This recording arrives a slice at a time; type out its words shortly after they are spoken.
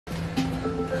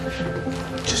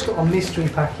a mystery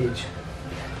package.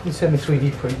 You send me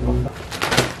 3D print one.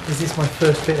 Is this my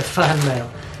first bit of fan mail?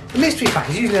 The mystery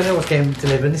package, usually I know what's getting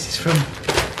delivered. This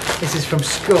is from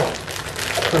Scott,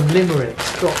 from Limerick,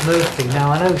 Scott Murphy.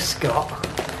 Now I know Scott.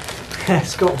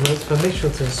 Scott works for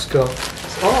Mitchelton Scott.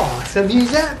 Oh, it's a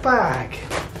musette bag.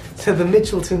 So the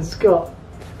Mitchelton Scott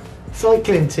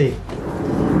cycling team.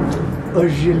 A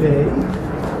gilet.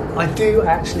 I do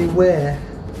actually wear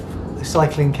a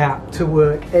cycling cap to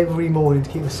work every morning to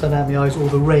keep the sun out of my eyes, or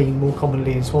the rain, more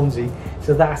commonly in Swansea.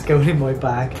 So that's going in my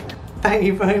bag. Thank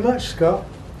you very much, Scott.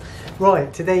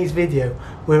 Right, today's video,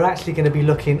 we're actually going to be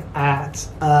looking at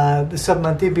the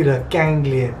submandibular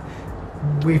ganglion.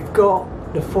 We've got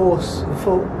the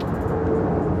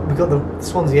we've got the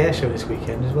Swansea Air Show this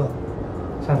weekend as well.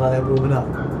 Sounds like they're warming up.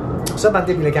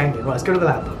 Submandibular ganglion. Right, let's go to the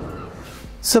lab.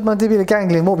 Submandibular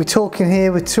ganglion, what are we talking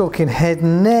here? We're talking head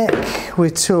and neck,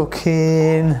 we're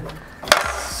talking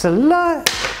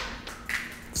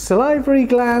salivary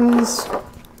glands,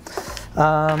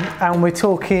 and we're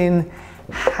talking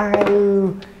how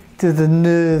do the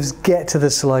nerves get to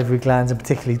the salivary glands, and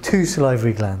particularly to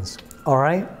salivary glands.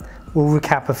 Alright, we'll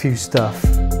recap a few stuff.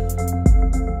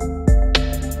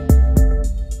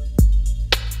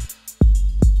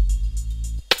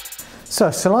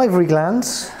 So, salivary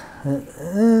glands.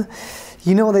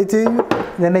 You know what they do?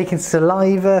 They're making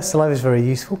saliva. Saliva is very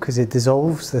useful because it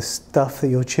dissolves the stuff that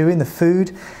you're chewing, the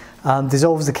food,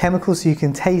 dissolves the chemicals so you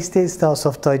can taste it, starts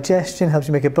off digestion, helps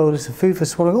you make a bolus of food for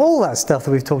swallowing, all that stuff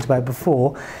that we've talked about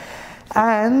before.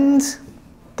 And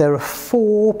there are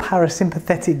 4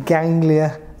 parasympathetic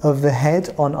ganglia of the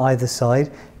head on either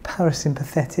side.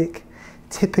 Parasympathetic,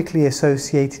 typically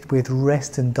associated with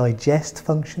rest and digest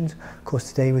functions. Of course,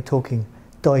 today we're talking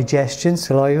digestion,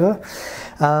 saliva,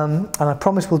 and I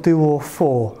promise we'll do all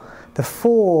 4. The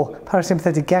 4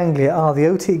 parasympathetic ganglia are the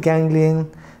otic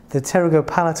ganglion, the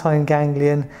pterygopalatine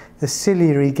ganglion, the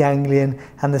ciliary ganglion,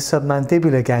 and the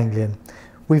submandibular ganglion.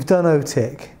 We've done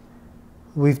otic,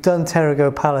 we've done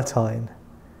pterygopalatine.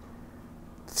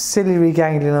 Ciliary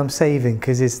ganglion I'm saving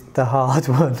because it's the hard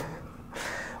one.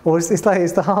 Or it's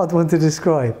the hard one to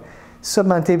describe.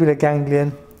 Submandibular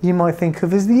ganglion you might think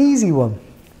of as the easy one.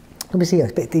 Let me see,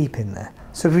 it's a bit deep in there.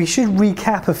 So we should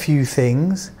recap a few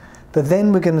things, but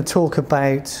then we're going to talk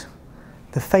about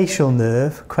the facial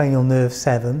nerve, cranial nerve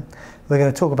 7. We're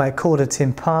going to talk about chorda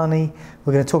tympani.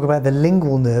 We're going to talk about the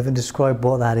lingual nerve and describe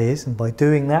what that is. And by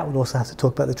doing that, we'll also have to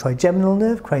talk about the trigeminal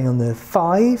nerve, cranial nerve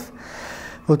 5.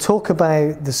 We'll talk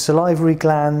about the salivary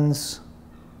glands,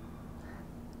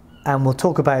 and we'll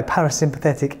talk about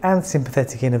parasympathetic and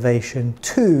sympathetic innervation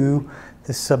to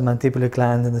the submandibular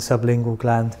gland and the sublingual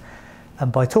gland.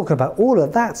 And by talking about all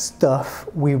of that stuff,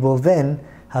 we will then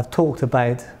have talked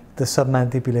about the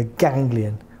submandibular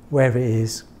ganglion, where it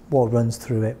is, what runs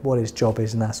through it, what its job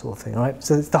is, and that sort of thing. All right?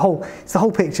 So it's the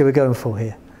whole picture we're going for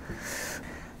here.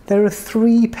 There are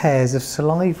 3 pairs of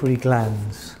salivary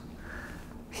glands.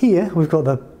 Here we've got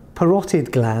the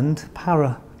parotid gland,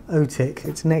 para-otic.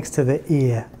 It's next to the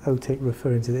ear, otic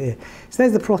referring to the ear. So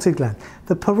there's the parotid gland.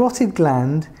 The parotid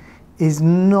gland is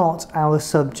not our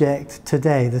subject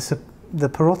today. The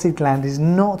parotid gland is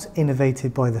not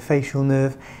innervated by the facial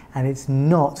nerve, and it's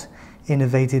not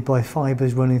innervated by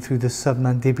fibres running through the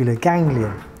submandibular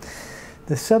ganglion.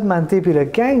 The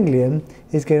submandibular ganglion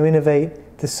is going to innervate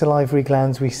the salivary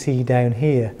glands we see down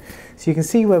here. So you can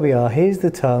see where we are. Here's the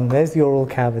tongue, there's the oral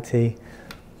cavity.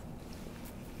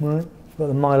 Right, got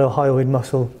the mylohyoid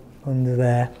muscle under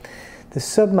there. The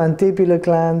submandibular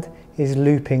gland is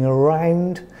looping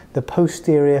around the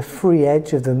posterior free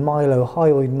edge of the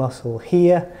mylohyoid muscle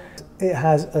here. It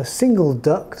has a single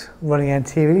duct running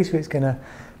anteriorly, so it's going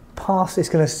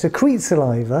to secrete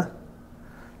saliva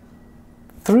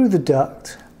through the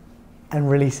duct and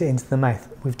release it into the mouth.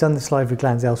 We've done the salivary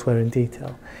glands elsewhere in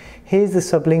detail. Here's the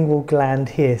sublingual gland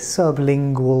here,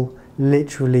 sublingual,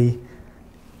 literally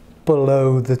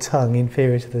below the tongue,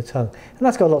 inferior to the tongue, and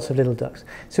that's got lots of little ducts.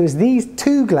 So it's these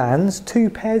 2 glands, 2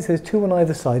 pairs, there's 2 on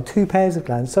either side, 2 pairs of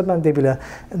glands, submandibular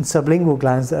and sublingual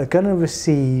glands, that are going to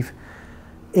receive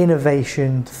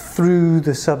innervation through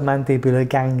the submandibular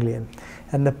ganglion,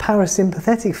 and the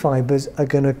parasympathetic fibres are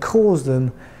going to cause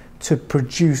them to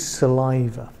produce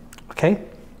saliva. Okay,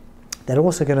 they're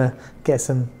also going to get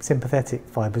some sympathetic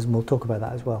fibres, and we'll talk about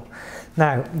that as well.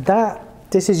 Now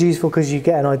this is useful because you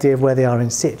get an idea of where they are in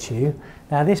situ.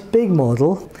 Now this big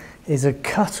model is a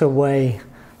cutaway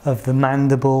of the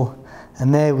mandible,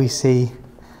 and there we see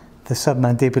the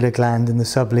submandibular gland and the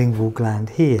sublingual gland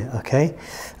here, okay?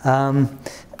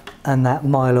 And that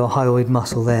mylohyoid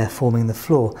muscle there forming the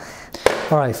floor.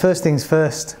 All right, first things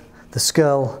first, the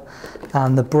skull.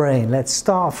 and the brain. Let's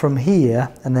start from here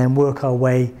and then work our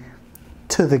way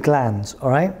to the glands, all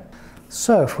right?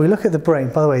 So if we look at the brain,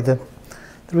 by the way, the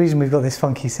reason we've got this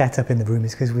funky setup in the room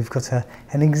is because we've got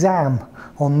an exam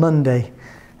on Monday,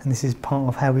 and this is part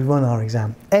of how we run our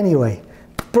exam. Anyway,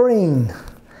 brain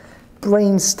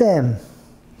stem.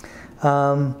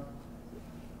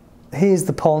 Here's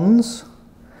the pons,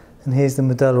 and here's the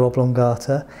medulla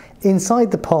oblongata.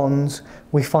 Inside the pons,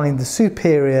 we find the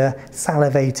superior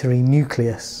salivatory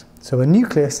nucleus. So a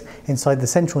nucleus inside the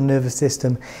central nervous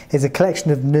system is a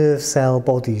collection of nerve cell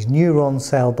bodies, neuron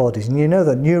cell bodies. And you know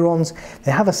that neurons,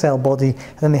 they have a cell body,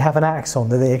 and then they have an axon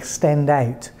that they extend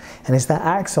out. And it's that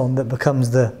axon that becomes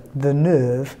the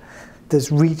nerve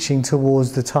that's reaching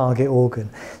towards the target organ.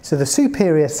 So the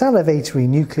superior salivatory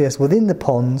nucleus within the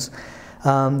pons,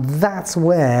 that's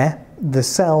where the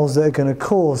cells that are going to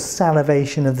cause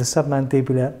salivation of the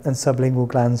submandibular and sublingual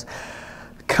glands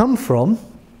come from,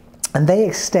 and they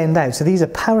extend out. So these are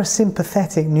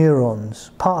parasympathetic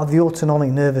neurons, part of the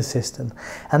autonomic nervous system,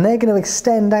 and they're going to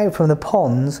extend out from the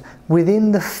pons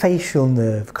within the facial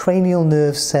nerve, cranial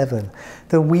nerve 7,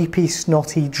 the weepy,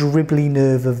 snotty, dribbly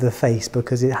nerve of the face,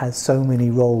 because it has so many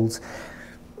roles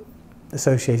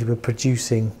associated with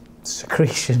producing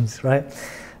secretions, right?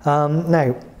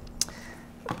 Now,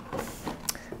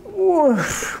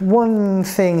 one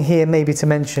thing here maybe to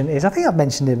mention is, I think I've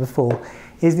mentioned it before,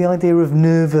 is the idea of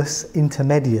nervus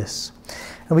intermedius.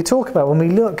 And we talk about, when we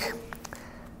look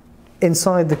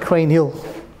inside the cranial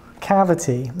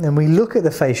cavity and we look at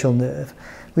the facial nerve,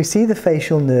 we see the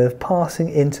facial nerve passing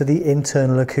into the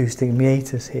internal acoustic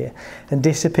meatus here and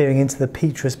disappearing into the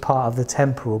petrous part of the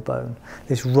temporal bone,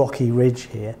 this rocky ridge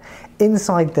here.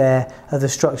 Inside there are the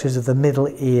structures of the middle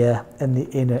ear and the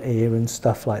inner ear and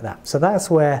stuff like that. So that's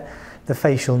where the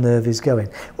facial nerve is going.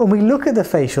 When we look at the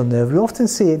facial nerve, we often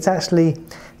see it's actually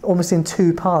almost in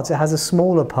two parts. It has a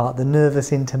smaller part, the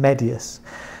nervus intermedius,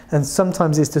 and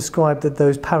sometimes it's described that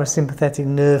those parasympathetic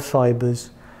nerve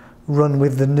fibers run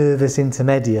with the nervus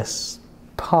intermedius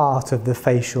part of the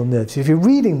facial nerve. So if you're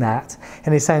reading that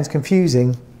and it sounds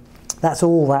confusing, that's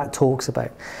all that talks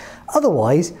about.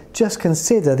 Otherwise, just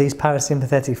consider these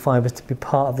parasympathetic fibers to be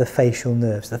part of the facial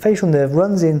nerves. The facial nerve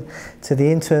runs in to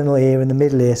the internal ear and the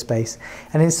middle ear space,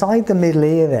 and inside the middle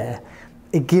ear there,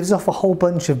 it gives off a whole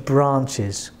bunch of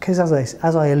branches, because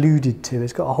as I alluded to,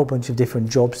 it's got a whole bunch of different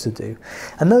jobs to do.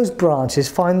 And those branches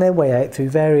find their way out through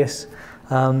various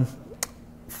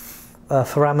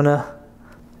foramina,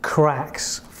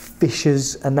 cracks,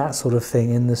 fissures, and that sort of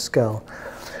thing in the skull.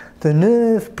 The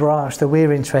nerve branch that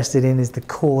we're interested in is the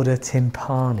chorda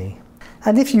tympani.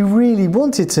 And if you really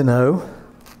wanted to know,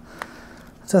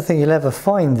 I don't think you'll ever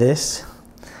find this,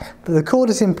 but the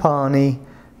chorda tympani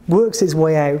works its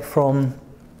way out from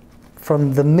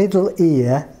the middle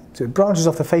ear, so it branches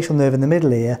off the facial nerve in the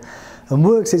middle ear and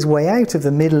works its way out of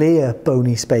the middle ear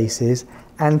bony spaces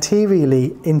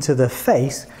anteriorly into the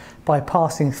face by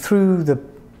passing through the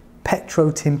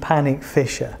petrotympanic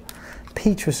fissure.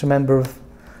 Petrous, remember, of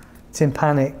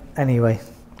tympanic, anyway.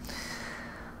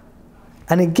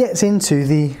 And it gets into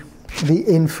the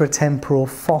infratemporal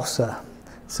fossa.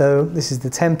 So this is the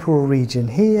temporal region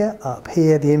here, up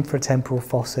here. The infratemporal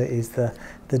fossa is the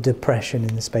depression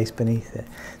in the space beneath it.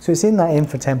 So it's in that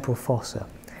infratemporal fossa.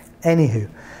 Anywho,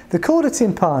 the chorda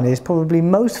tympani is probably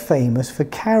most famous for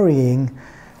carrying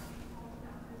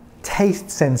taste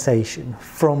sensation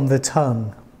from the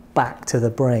tongue back to the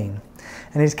brain.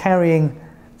 And it's carrying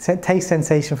taste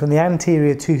sensation from the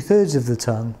anterior 2/3 of the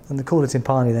tongue, and the chorda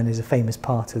tympani then is a famous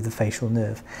part of the facial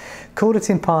nerve. Chorda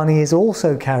tympani is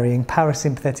also carrying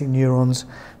parasympathetic neurons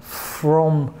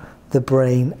from the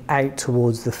brain out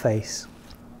towards the face.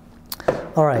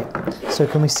 All right, so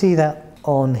can we see that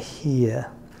on here?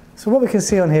 So what we can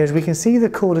see on here is we can see the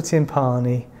chorda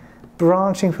tympani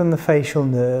branching from the facial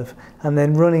nerve and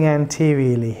then running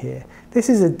anteriorly here. This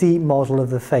is a deep model of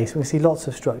the face. We see lots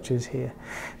of structures here.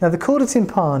 Now the chorda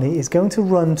tympani is going to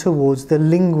run towards the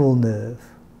lingual nerve.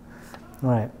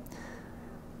 Right.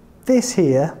 This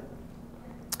here,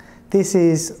 this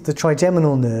is the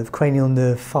trigeminal nerve, cranial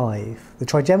nerve 5. The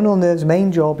trigeminal nerve's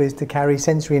main job is to carry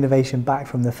sensory innervation back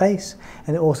from the face,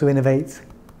 and it also innervates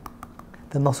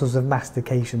the muscles of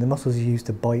mastication, the muscles you use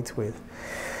to bite with.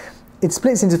 It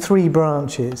splits into 3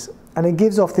 branches, and it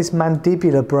gives off this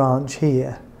mandibular branch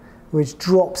here, which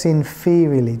drops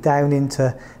inferiorly down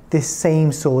into this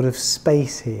same sort of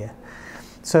space here.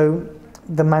 So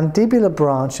the mandibular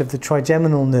branch of the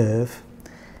trigeminal nerve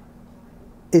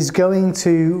is going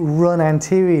to run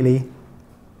anteriorly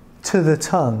to the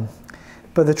tongue,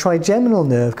 but the trigeminal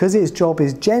nerve, because its job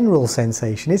is general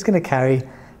sensation, it's going to carry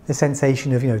the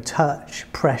sensation of, touch,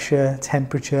 pressure,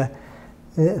 temperature,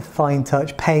 fine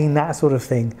touch, pain, that sort of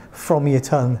thing, from your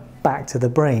tongue back to the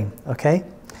brain, okay?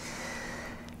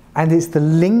 And it's the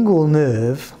lingual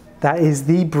nerve that is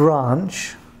the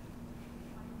branch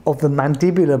of the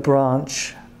mandibular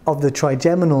branch of the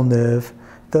trigeminal nerve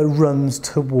that runs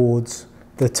towards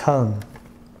the tongue.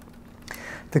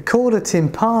 The chorda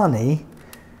tympani,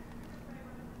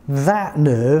 that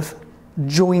nerve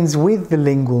joins with the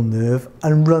lingual nerve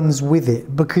and runs with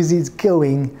it because it's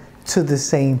going to the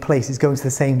same place, it's going to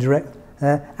the same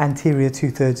anterior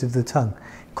 2/3 of the tongue.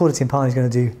 Chorda tympani is going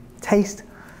to do taste,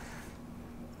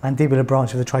 mandibular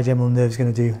branch of the trigeminal nerve is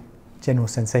going to do general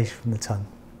sensation from the tongue.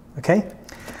 Okay?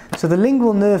 So the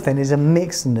lingual nerve then is a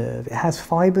mixed nerve. It has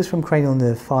fibres from cranial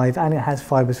nerve 5 and it has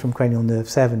fibres from cranial nerve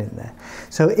 7 in there.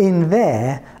 So in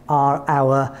there are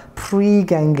our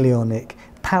preganglionic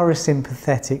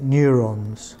parasympathetic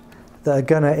neurons that are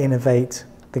going to innervate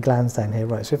the glands down here.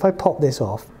 Right, so if I pop this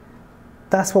off,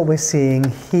 that's what we're seeing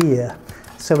here.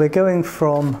 So we're going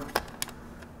from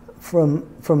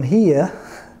here,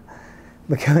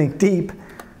 we're going deep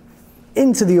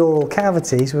into the oral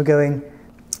cavity, so we're going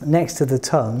next to the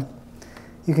tongue.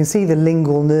 You can see the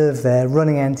lingual nerve there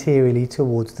running anteriorly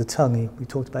towards the tongue. We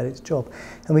talked about its job.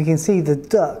 And we can see the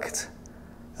duct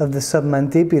of the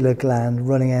submandibular gland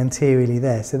running anteriorly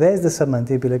there. So there's the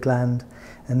submandibular gland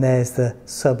and there's the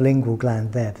sublingual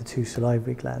gland there, the two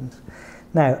salivary glands.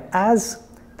 Now, as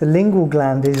the lingual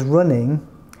gland is running,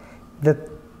 the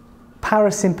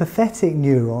parasympathetic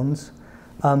neurons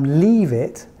leave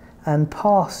it and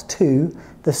pass to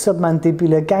the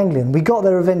submandibular ganglion. We got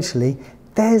there eventually.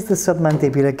 There's the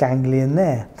submandibular ganglion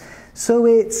there. So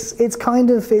it's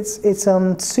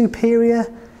superior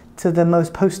to the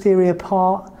most posterior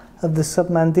part of the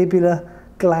submandibular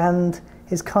gland.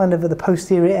 It's kind of at the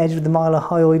posterior edge of the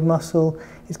mylohyoid muscle.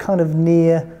 It's kind of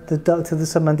near the duct of the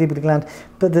submandibular gland.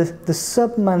 But the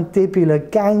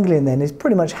submandibular ganglion then is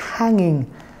pretty much hanging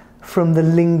from the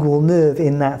lingual nerve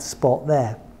in that spot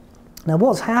there. Now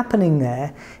what's happening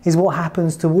there is what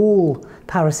happens to all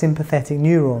parasympathetic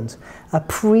neurons. A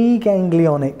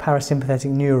preganglionic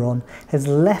parasympathetic neuron has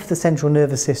left the central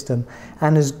nervous system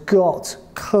and has got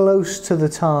close to the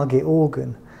target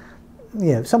organ.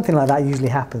 You know, something like that usually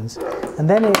happens. And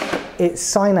then it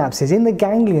synapses. In the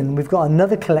ganglion, we've got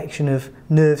another collection of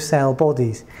nerve cell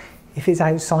bodies. If it's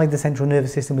outside the central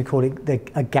nervous system, we call it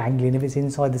a ganglion. If it's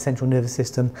inside the central nervous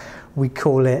system, we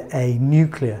call it a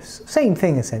nucleus. Same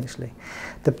thing, essentially.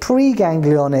 The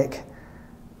preganglionic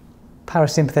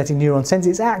parasympathetic neuron sends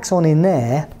its axon in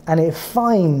there, and it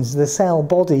finds the cell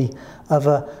body of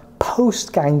a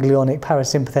postganglionic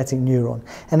parasympathetic neuron.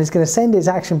 And it's going to send its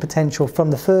action potential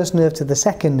from the first nerve to the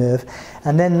second nerve,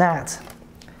 and then that,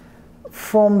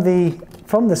 from the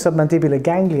submandibular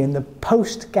ganglion, the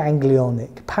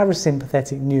postganglionic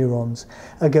parasympathetic neurons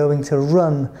are going to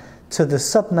run to the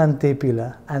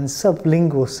submandibular and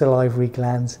sublingual salivary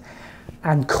glands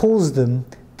and cause them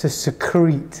to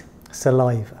secrete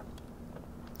saliva.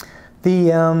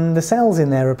 The cells in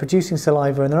there are producing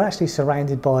saliva, and they're actually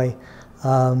surrounded by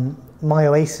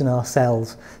myoacinar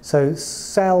cells, so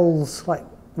cells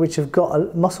which have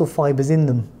got muscle fibres in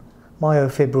them,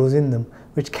 myofibrils in them,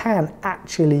 which can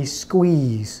actually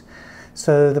squeeze.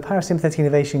 So the parasympathetic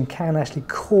innervation can actually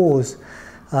cause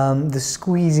the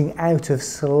squeezing out of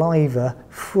saliva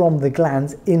from the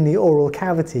glands in the oral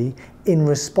cavity in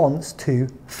response to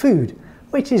food,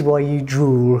 which is why you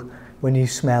drool when you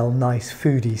smell nice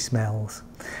foody smells.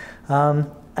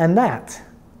 And that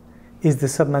is the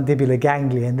submandibular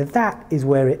ganglion. That is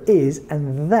where it is,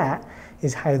 and that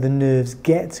is how the nerves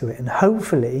get to it. And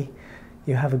hopefully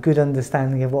you have a good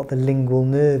understanding of what the lingual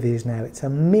nerve is now. It's a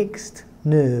mixed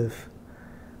nerve.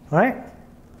 All right?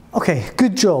 Okay,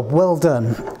 good job, well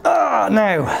done.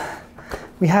 Now,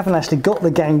 we haven't actually got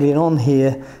the ganglion on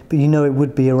here, but you know it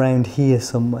would be around here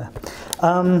somewhere.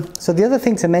 So the other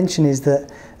thing to mention is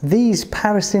that these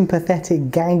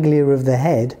parasympathetic ganglia of the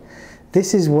head,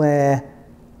 this is where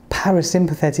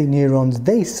parasympathetic neurons,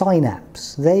 they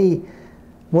synapse.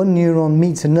 One neuron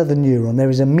meets another neuron. There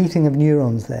is a meeting of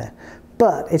neurons there.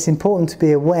 But it's important to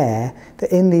be aware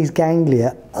that in these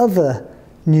ganglia, other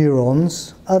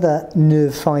neurons, other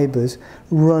nerve fibres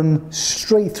run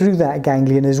straight through that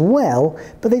ganglion as well,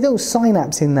 but they don't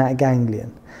synapse in that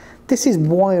ganglion. This is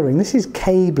wiring, this is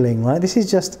cabling, right? This is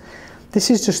just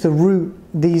the route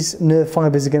these nerve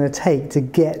fibres are going to take to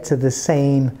get to the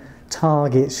same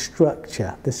target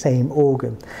structure, the same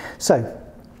organ. So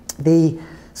the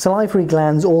salivary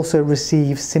glands also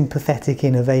receive sympathetic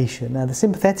innervation. Now the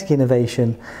sympathetic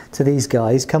innervation to these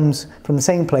guys comes from the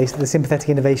same place that the sympathetic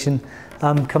innervation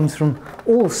comes from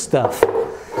all stuff,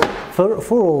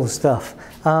 for all stuff.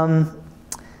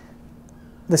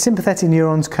 the sympathetic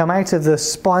neurons come out of the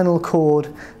spinal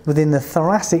cord within the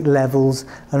thoracic levels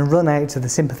and run out to the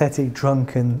sympathetic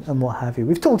trunk and what have you.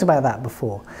 We've talked about that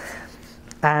before.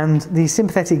 And the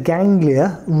sympathetic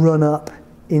ganglia run up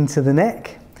into the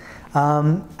neck,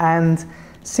 and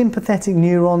sympathetic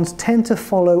neurons tend to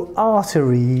follow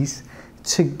arteries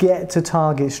to get to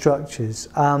target structures.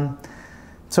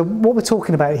 So what we're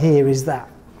talking about here is that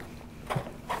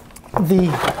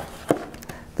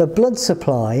the blood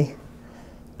supply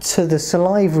to the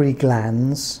salivary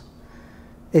glands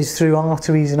is through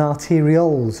arteries and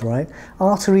arterioles, right?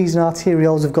 Arteries and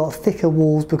arterioles have got thicker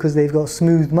walls because they've got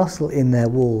smooth muscle in their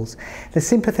walls. The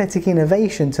sympathetic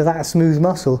innervation to that smooth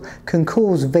muscle can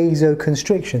cause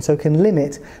vasoconstriction, so can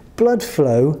limit blood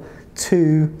flow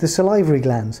to the salivary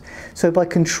glands. So by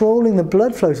controlling the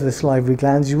blood flow to the salivary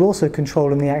glands, you're also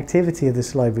controlling the activity of the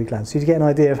salivary glands. So you get an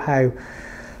idea of how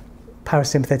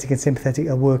parasympathetic and sympathetic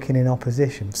are working in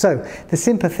opposition. So the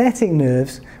sympathetic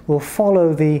nerves will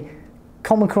follow the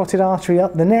common carotid artery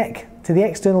up the neck to the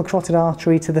external carotid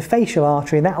artery to the facial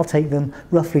artery, and that'll take them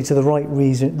roughly to the right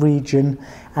region,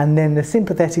 and then the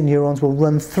sympathetic neurons will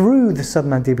run through the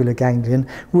submandibular ganglion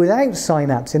without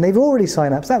synapsing. They've already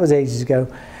synapsed, that was ages ago,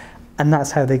 and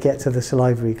that's how they get to the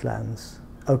salivary glands.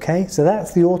 Okay, so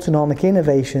that's the autonomic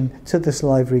innervation to the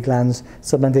salivary glands,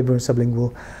 submandibular and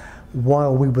sublingual,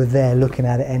 while we were there looking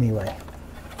at it anyway.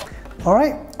 All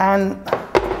right, and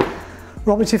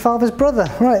Robert's your father's brother.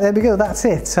 Right, there we go, that's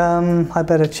it. I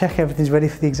better check everything's ready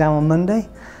for the exam on Monday,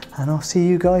 and I'll see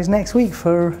you guys next week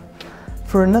for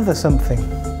another something.